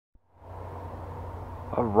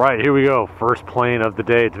All right, here we go. First plane of the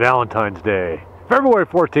day. It's Valentine's Day, February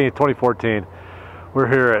 14th, 2014. We're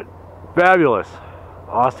here at fabulous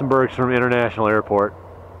Austin Bergstrom International Airport,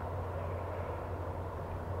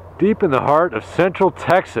 deep in the heart of Central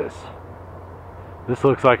Texas. This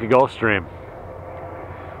looks like a Gulfstream.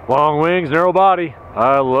 Long wings, narrow body.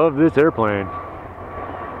 I love this airplane.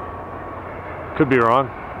 Could be wrong.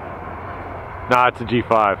 Nah, it's a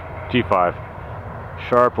G5. G5.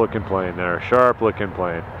 Sharp looking plane there. Sharp looking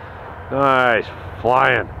plane. Nice.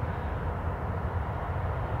 Flying.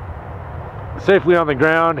 Safely on the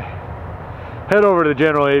ground. Head over to the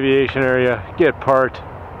general aviation area. Get parked.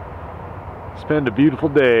 Spend a beautiful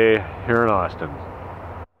day here in Austin.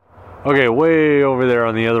 Okay, way over there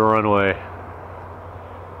on the other runway.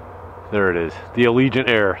 There it is. The Allegiant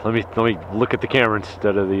Air. Let me look at the camera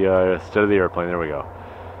instead of the airplane. There we go.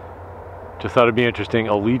 Just thought it'd be interesting.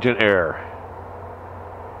 Allegiant Air.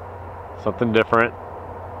 Something different,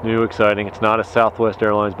 new, exciting. It's not a Southwest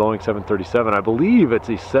Airlines Boeing 737. I believe it's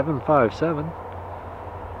a 757.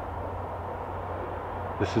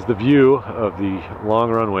 This is the view of the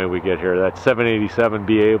long runway we get here. That 787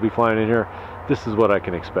 BA will be flying in here. This is what I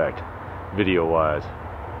can expect, video-wise.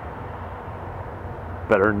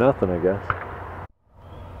 Better than nothing, I guess.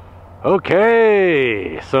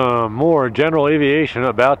 Okay, some more general aviation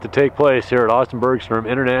about to take place here at Austin Bergstrom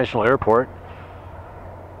International Airport.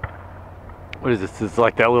 What is this? It's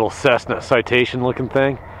like that little Cessna Citation looking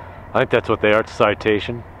thing. I think that's what they are. It's a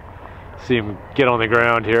Citation. See him get on the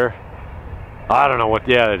ground here. I don't know what.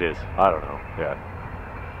 Yeah, it is. I don't know. Yeah.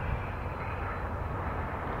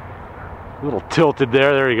 A little tilted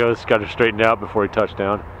there. There he goes. Got it straightened out before he touched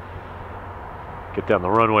down. Get down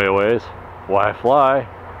the runway a ways. Why fly?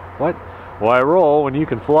 What? Why roll when you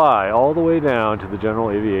can fly all the way down to the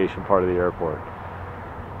general aviation part of the airport?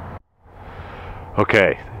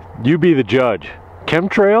 Okay. You be the judge.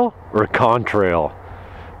 Chemtrail or contrail?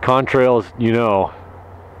 Contrails, you know,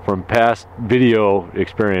 from past video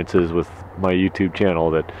experiences with my YouTube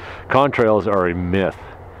channel, that contrails are a myth.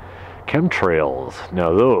 Chemtrails,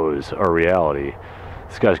 now those are reality.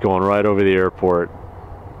 This guy's going right over the airport.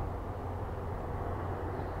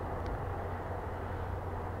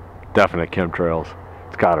 Definite chemtrails.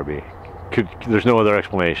 It's gotta be. There's no other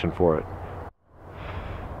explanation for it.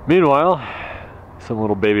 Meanwhile, some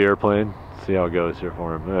little baby airplane. See how it goes here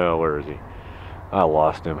for him. Oh, where is he? I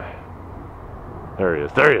lost him. There he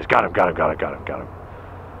is. There he is. Got him. Got him. Got him. Got him.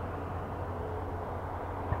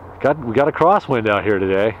 Got him. We got a crosswind out here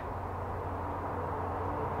today,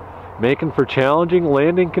 making for challenging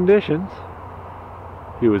landing conditions.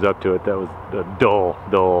 He was up to it. That was a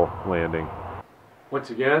dull landing.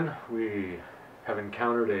 Once again, we have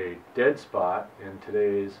encountered a dead spot in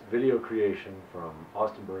today's video creation from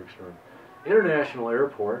Austin Bergstrom International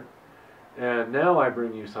Airport, and now I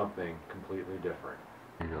bring you something completely different.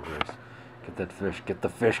 Here you go, Grace. Get that fish. Get the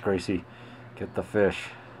fish, Gracie. Get the fish.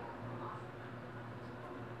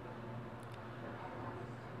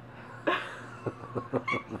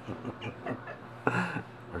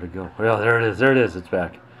 Where'd it go? Well, there it is. There it is. It's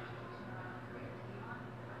back.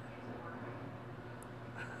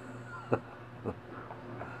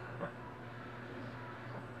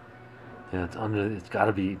 Yeah, it's under. It's got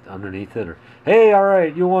to be underneath it. Or hey, all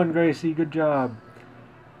right, you won, Gracie. Good job.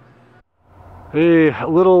 A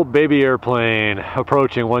little baby airplane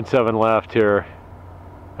approaching 17 left here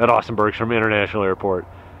at Austin Bergstrom International Airport.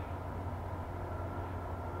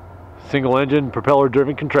 Single engine, propeller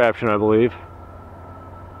driven contraption, I believe.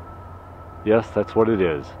 Yes, that's what it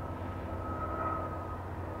is.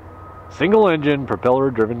 Single engine, propeller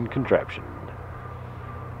driven contraption.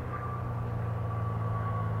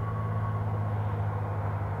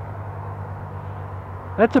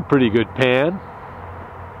 That's a pretty good pan.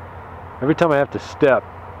 Every time I have to step,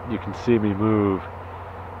 you can see me move.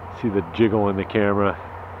 See the jiggle in the camera.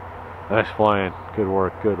 Nice flying. Good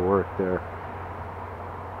work there.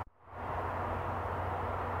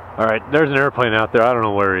 Alright, there's an airplane out there. I don't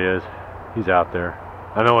know where he is. He's out there.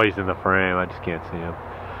 I know he's in the frame. I just can't see him.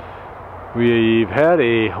 We've had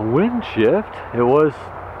a wind shift. It was,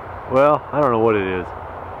 well, I don't know what it is.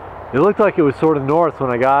 It looked like it was sort of north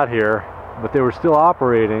when I got here, but they were still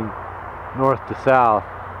operating north to south.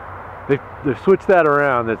 They've switched that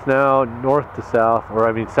around. It's now north to south, or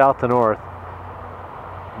I mean south to north.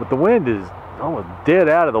 But the wind is almost dead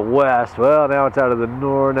out of the west. Well, now it's out of the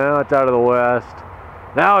north. Now it's out of the west.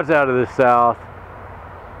 Now it's out of the south.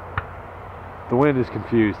 The wind is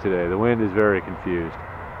confused today. The wind is very confused.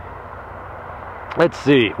 Let's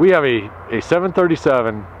see. We have a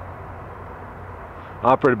 737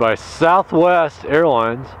 operated by Southwest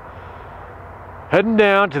Airlines, heading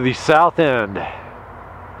down to the south end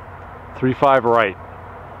 3-5 right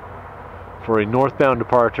for a northbound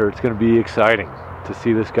departure. It's going to be exciting to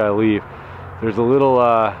see this guy leave. There's a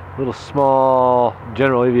little small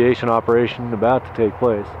general aviation operation about to take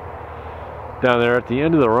place down there at the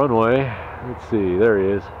end of the runway. Let's see, there he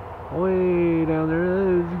is. Way down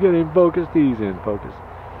there. He's getting focused. He's in focus,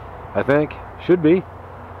 I think. Should be.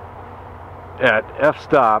 At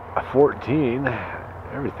f-stop 14,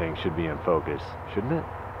 everything should be in focus, shouldn't it?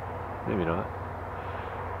 Maybe not.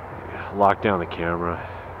 Lock down the camera.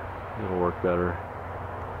 It'll work better.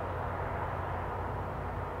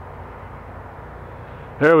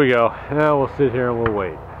 There we go. Now we'll sit here and we'll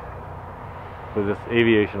wait for this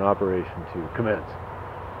aviation operation to commence.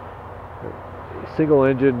 A single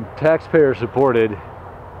engine, taxpayer supported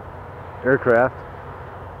aircraft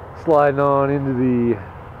sliding on into the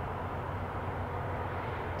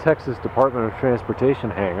Texas Department of Transportation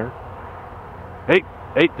hangar. Hey,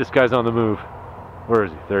 this guy's on the move. Where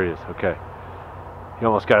is he? There he is. Okay. He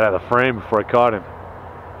almost got out of the frame before I caught him.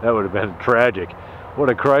 That would have been tragic. What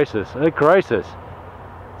a crisis. A crisis.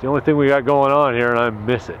 It's the only thing we got going on here, and I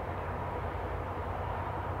miss it.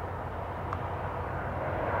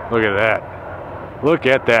 Look at that. Look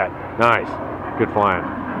at that. Nice. Good flying.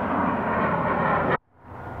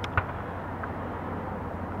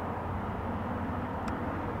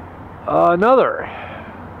 Another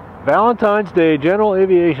Valentine's Day general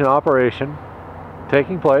aviation operation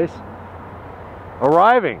taking place.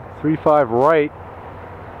 Arriving 3-5 right,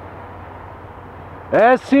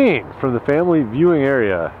 as seen from the family viewing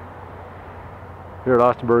area here at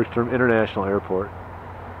Austin Bergstrom International Airport.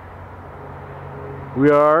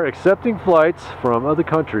 We are accepting flights from other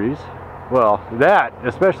countries. Well, that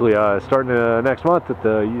especially starting next month at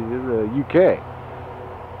the UK.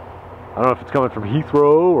 I don't know if it's coming from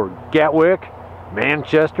Heathrow or Gatwick,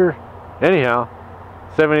 Manchester. Anyhow,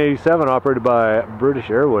 787 operated by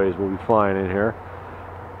British Airways will be flying in here.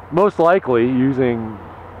 Most likely using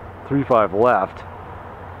 3-5 left,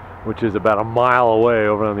 which is about a mile away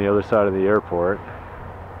over on the other side of the airport.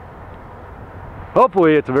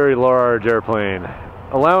 Hopefully it's a very large airplane,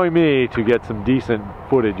 allowing me to get some decent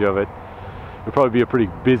footage of it. It'll probably be a pretty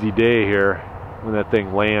busy day here when that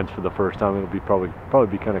thing lands for the first time. It'll be probably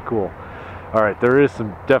be kind of cool. All right, there is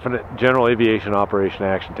some definite general aviation operation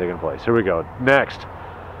action taking place. Here we go. Next,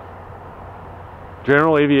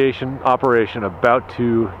 general aviation operation about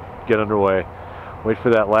to get underway. Wait for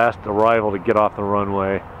that last arrival to get off the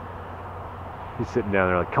runway. He's sitting down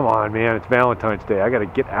there like, come on, man, it's Valentine's Day. I got to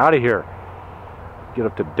get out of here. Get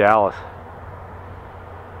up to Dallas.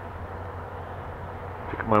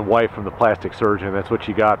 Pick up my wife from the plastic surgeon. That's what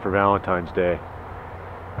she got for Valentine's Day.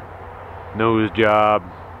 Nose job.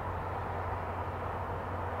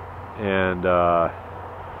 And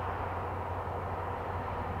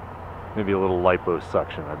maybe a little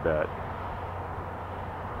liposuction, I bet.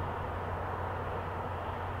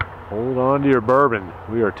 Hold on to your bourbon.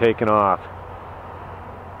 We are taking off.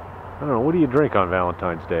 I don't know, what do you drink on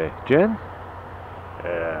Valentine's Day? Gin?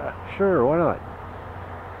 Yeah, sure, why not?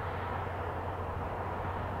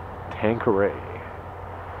 Tanqueray.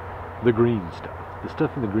 The green stuff. The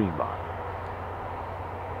stuff in the green bottle.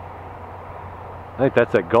 I think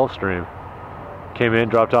that's that Gulfstream. Came in,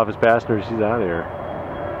 dropped off his passengers, he's out of here.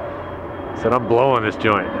 Said, I'm blowing this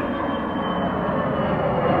joint.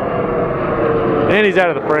 And he's out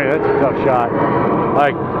of the frame. That's a tough shot.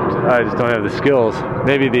 I just don't have the skills.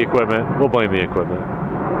 Maybe the equipment. We'll blame the equipment.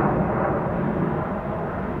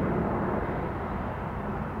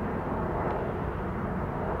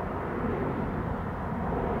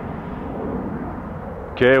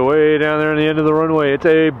 Okay, way down there on the end of the runway, it's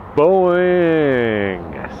a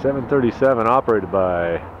Boeing 737 operated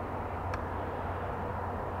by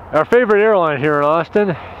our favorite airline here in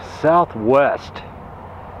Austin, Southwest.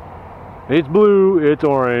 It's blue, it's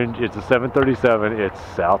orange, it's a 737, it's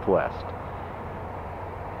Southwest.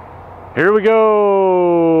 Here we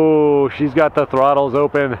go! She's got the throttles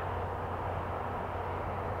open.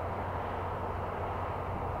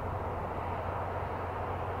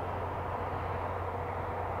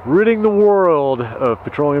 Ridding the world of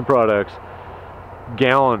petroleum products,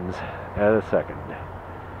 gallons at a second.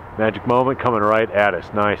 Magic moment coming right at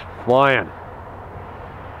us. Nice flying.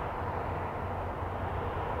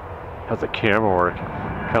 How's the camera work?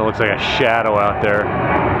 Kind of looks like a shadow out there.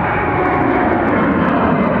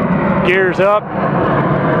 Gears up.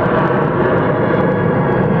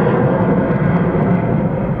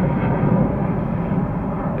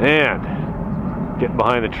 And getting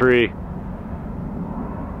behind the tree.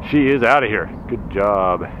 She is out of here. Good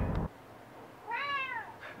job.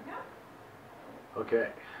 Okay.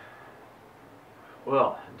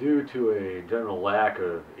 Well, Due to a general lack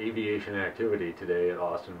of aviation activity today at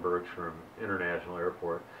Austin Bergstrom International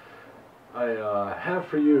Airport, I have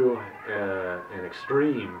for you an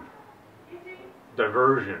extreme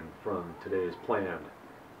diversion from today's planned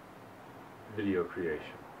video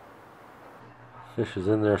creation. Fish is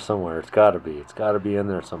in there somewhere. It's got to be. It's got to be in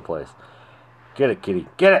there someplace. Get it, kitty.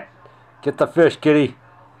 Get it! Get the fish, kitty!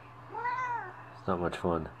 It's not much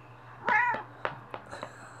fun.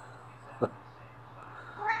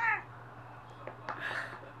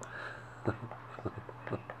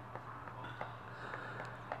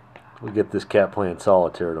 We'll get this cat playing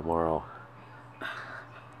solitaire tomorrow.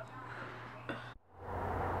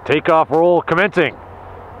 Takeoff roll commencing.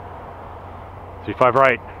 35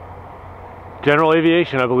 right. General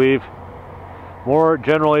aviation, I believe. More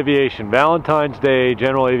general aviation. Valentine's Day,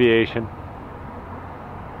 general aviation.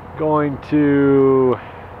 Going to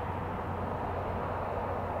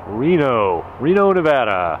Reno,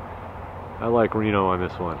 Nevada. I like Reno on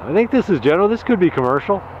this one. I think this is general. This could be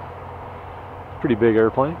commercial. Pretty big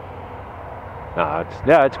airplane.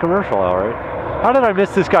 Yeah, it's commercial, all right. How did I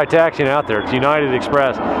miss this guy taxiing out there? It's United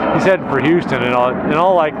Express. He's heading for Houston in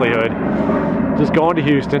all likelihood. Just going to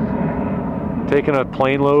Houston, taking a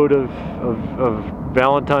plane load of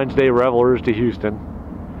Valentine's Day revelers to Houston.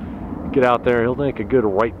 Get out there. He'll make a good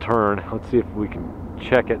right turn. Let's see if we can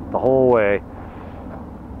check it the whole way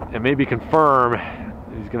and maybe confirm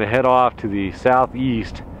he's going to head off to the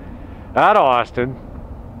southeast out of Austin,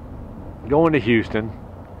 going to Houston.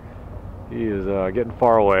 He is getting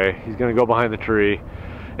far away. He's going to go behind the tree,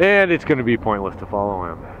 and it's going to be pointless to follow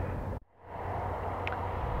him.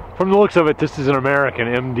 From the looks of it, this is an American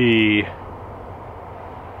MD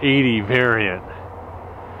 80 variant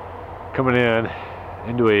coming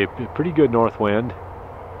into a pretty good north wind.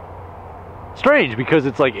 Strange, because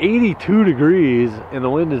it's like 82 degrees and the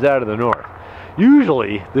wind is out of the north.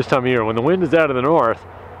 Usually, this time of year, when the wind is out of the north,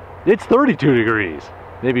 it's 32 degrees,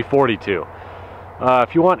 maybe 42.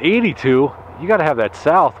 If you want 82, you got to have that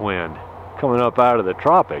south wind coming up out of the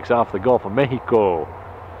tropics, off the Gulf of Mexico,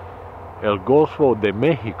 El Golfo de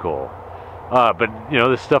Mexico. But you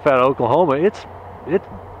know, this stuff out of Oklahoma, it's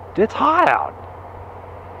hot out.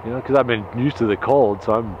 You know, because I've been used to the cold,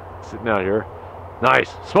 so I'm sitting out here.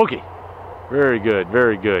 Nice, smoky, very good,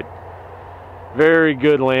 very good, very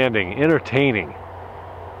good landing, entertaining.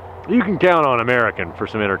 You can count on American for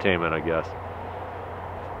some entertainment, I guess.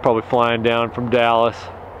 Probably flying down from Dallas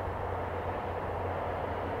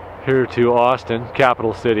here to Austin,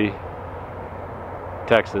 capital city,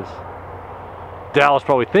 Texas. Dallas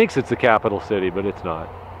probably thinks it's the capital city, but it's not.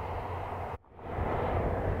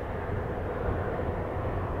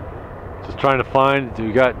 Just trying to find,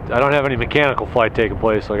 I don't have any mechanical flight taking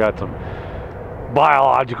place, so I got some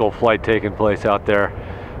biological flight taking place out there.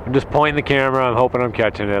 I'm just pointing the camera, I'm hoping I'm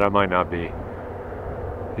catching it. I might not be.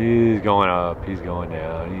 He's going up, he's going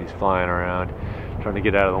down, he's flying around, trying to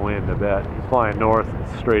get out of the wind, I bet. He's flying north,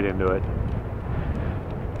 straight into it.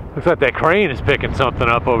 Looks like that crane is picking something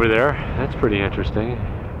up over there. That's pretty interesting.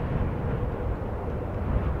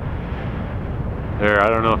 There, I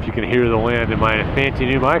don't know if you can hear the wind in my fancy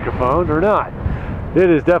new microphone or not. It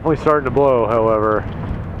is definitely starting to blow, however.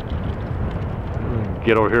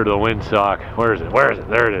 Get over here to the windsock. Where is it? Where is it?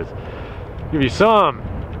 There it is. Give you some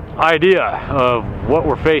idea of what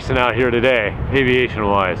we're facing out here today,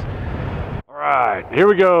 aviation-wise. All right, here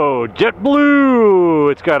we go.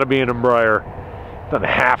 JetBlue. It's got to be an Embraer. Doesn't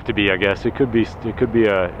have to be, I guess. It could be a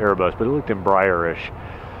Airbus, but it looked Embraer-ish.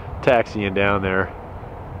 Taxiing down there.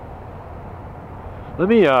 Let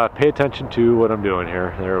me pay attention to what I'm doing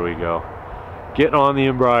here. There we go. Getting on the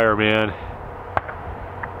Embraer, man.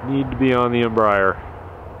 Need to be on the Embraer.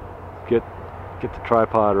 Get the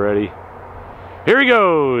tripod ready. Here he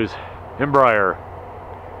goes. Embraer.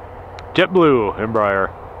 JetBlue Embraer.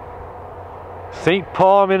 St.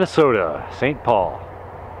 Paul, Minnesota. St. Paul.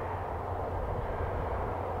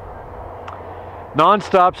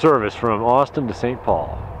 Non-stop service from Austin to St.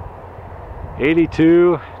 Paul.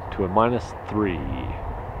 82 to a -3.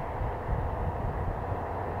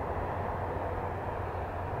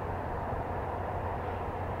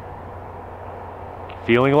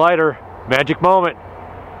 Feeling lighter. Magic moment.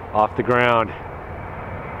 Off the ground.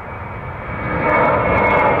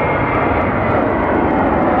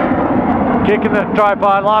 Kicking the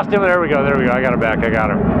tripod, lost him. There we go, there we go. I got him back, I got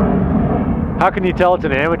him. How can you tell it's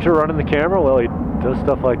an amateur running the camera? Well, he does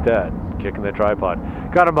stuff like that. Kicking the tripod.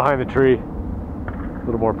 Got him behind the tree. A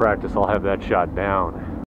little more practice, I'll have that shot down.